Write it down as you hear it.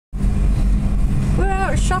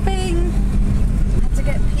shopping. Had to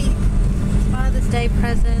get Pete Father's Day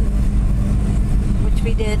present, which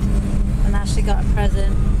we did, and Ashley got a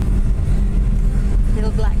present.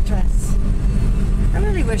 Little black dress. I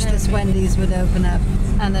really wish this Wendy's would open up,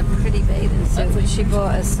 and a pretty bathing suit which she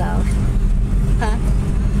bought herself. Huh?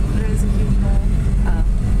 There is a huge mall. Oh.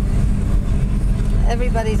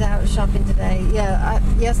 Everybody's out shopping today. Yeah,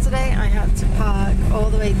 yesterday I had to park all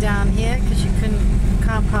the way down here because you can't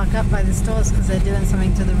park up by the stores because they're doing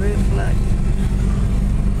something to the roof. Look.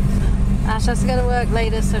 Ash has to go to work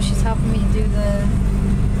later, so she's helping me do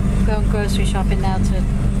go grocery shopping now to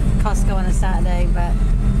Costco on a Saturday, but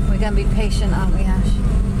we're going to be patient, aren't we, Ash?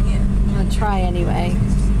 Yeah. I'm going to try anyway.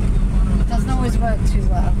 It doesn't always work too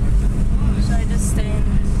well. Should I just stay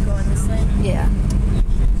and go in this lane? Yeah.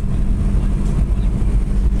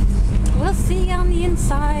 We'll see you on the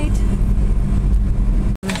inside.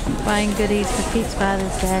 Buying goodies for Pete's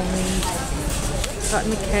Father's Day. Got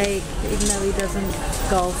him a cake, even though he doesn't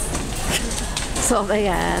golf. That's all they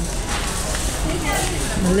had.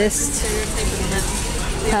 The list.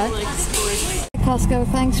 Huh? Costco,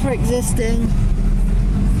 thanks for existing.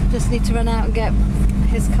 Just need to run out and get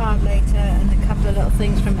his card later and a couple of little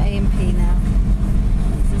things from A&P now.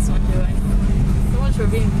 What's this one doing? So much for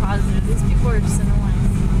being positive. These people are just annoying.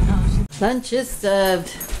 Oh, Lunch is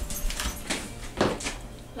served.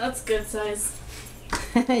 that's good size.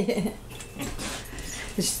 Yeah.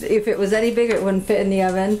 If it was any bigger, it wouldn't fit in the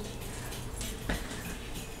oven.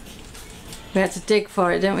 We had to dig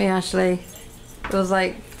for it, didn't we, Ashley? It was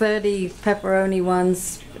like 30 pepperoni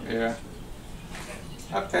ones. Yeah.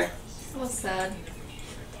 Okay. So sad.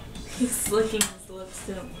 He's licking his lips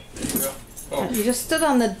too. Yeah. Oh, You just stood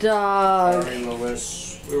on the dog. sorry,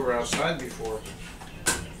 Lois. We were outside before.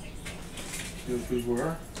 We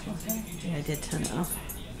were? Okay. Yeah, I did turn it off.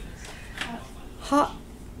 Hot.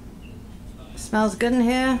 Smells good in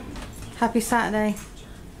here. Happy Saturday.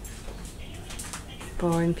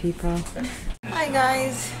 Boring people. Hi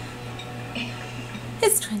guys.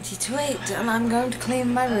 It's 20 to 8 and I'm going to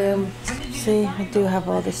clean my room. See, I do have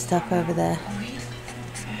all this stuff over there.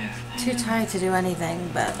 Too tired to do anything,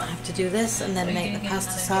 but I have to do this and then make the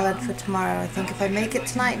pasta salad for tomorrow. I think if I make it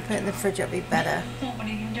tonight and put it in the fridge, it'll be better.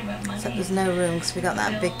 Except there's no room because we got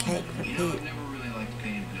that big cake for Pete.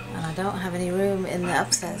 And I don't have any room in the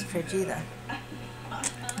upstairs fridge either.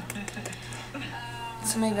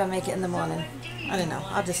 So maybe I'll make it in the morning. I don't know,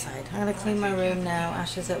 I'll decide. I'm going to clean my room now.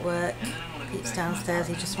 Ash is at work. Pete's downstairs.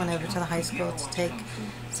 He just went over to the high school to take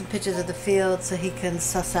some pictures of the field so he can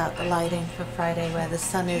suss out the lighting for Friday, where the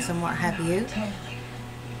sun is and what have you,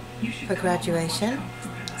 for graduation.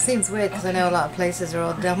 Seems weird because I know a lot of places are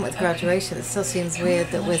all done with graduation. It still seems weird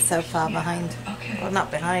that we're so far behind. Well,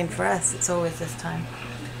 not behind for us, it's always this time.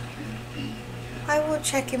 I will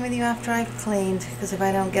check in with you after I've cleaned, because if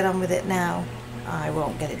I don't get on with it now, I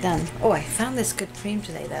won't get it done. Oh, I found this good cream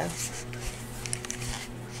today though.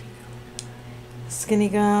 Skinny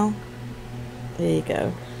Girl. There you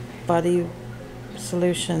go. Body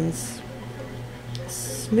Solutions.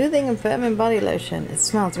 Smoothing and firming body lotion. It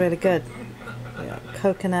smells really good. We got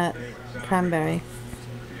coconut, cranberry.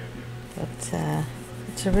 But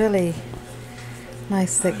it's a really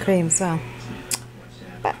nice thick cream as well.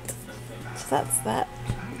 But so that's that.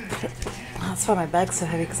 That's why my bag's so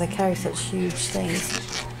heavy, because I carry such huge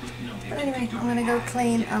things. But anyway, I'm gonna go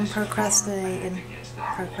clean. I'm procrastinating.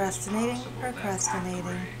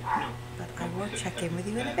 But I will check in with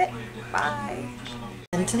you in a bit. Bye.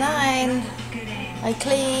 10 to 9. I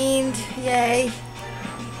cleaned. Yay.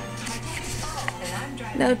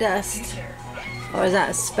 No dust. Or is that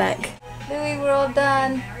a speck? Louie, we're all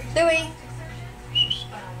done. Louie.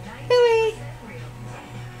 Louie.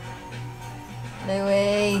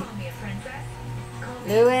 Louie.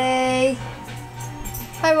 Louie.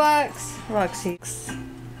 Hi, Rox. Roxy.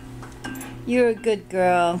 You're a good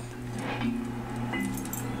girl.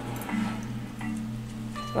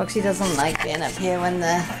 Roxy doesn't like being up here when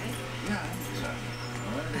the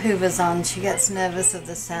Hoover's on. She gets nervous of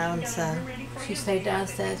the sound, so she stayed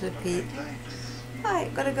downstairs with Pete.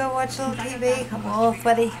 Alright, gotta go watch a little TV. I'm all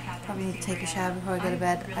sweaty. Probably need to take a shower before I go to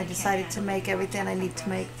bed. I decided to make everything I need to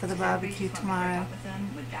make for the barbecue tomorrow.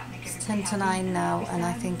 It's 10 to 9 now, and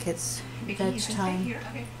I think it's veg time.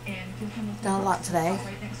 Done a lot today.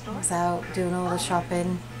 I was out doing all the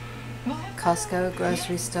shopping. Costco,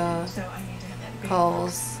 grocery store,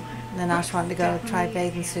 Kohl's. And then Ash wanted to go try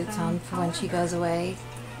bathing suits on for when she goes away.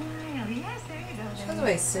 She goes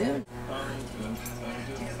away soon.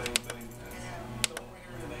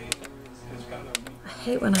 I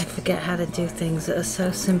hate when I forget how to do things that are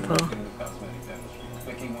so simple.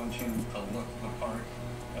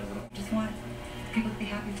 Just want people to be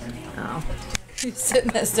Oh. You're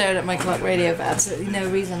sitting there staring at my clock radio for absolutely no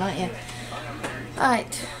reason, aren't you?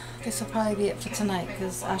 Alright, guess I'll probably be it for tonight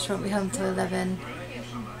because Ash won't be home till 11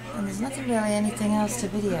 and there's nothing really anything else to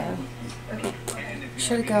video.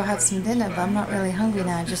 Should go have some dinner, but I'm not really hungry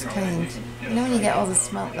now, I just cleaned. You know when you get all the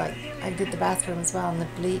smoke, like I did the bathroom as well, and the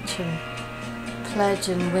bleach and Pledge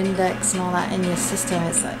and Windex and all that in your system,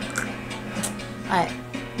 it's like... Alright,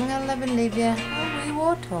 I'm gonna love and leave you. We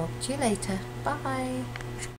will talk to you later. Bye.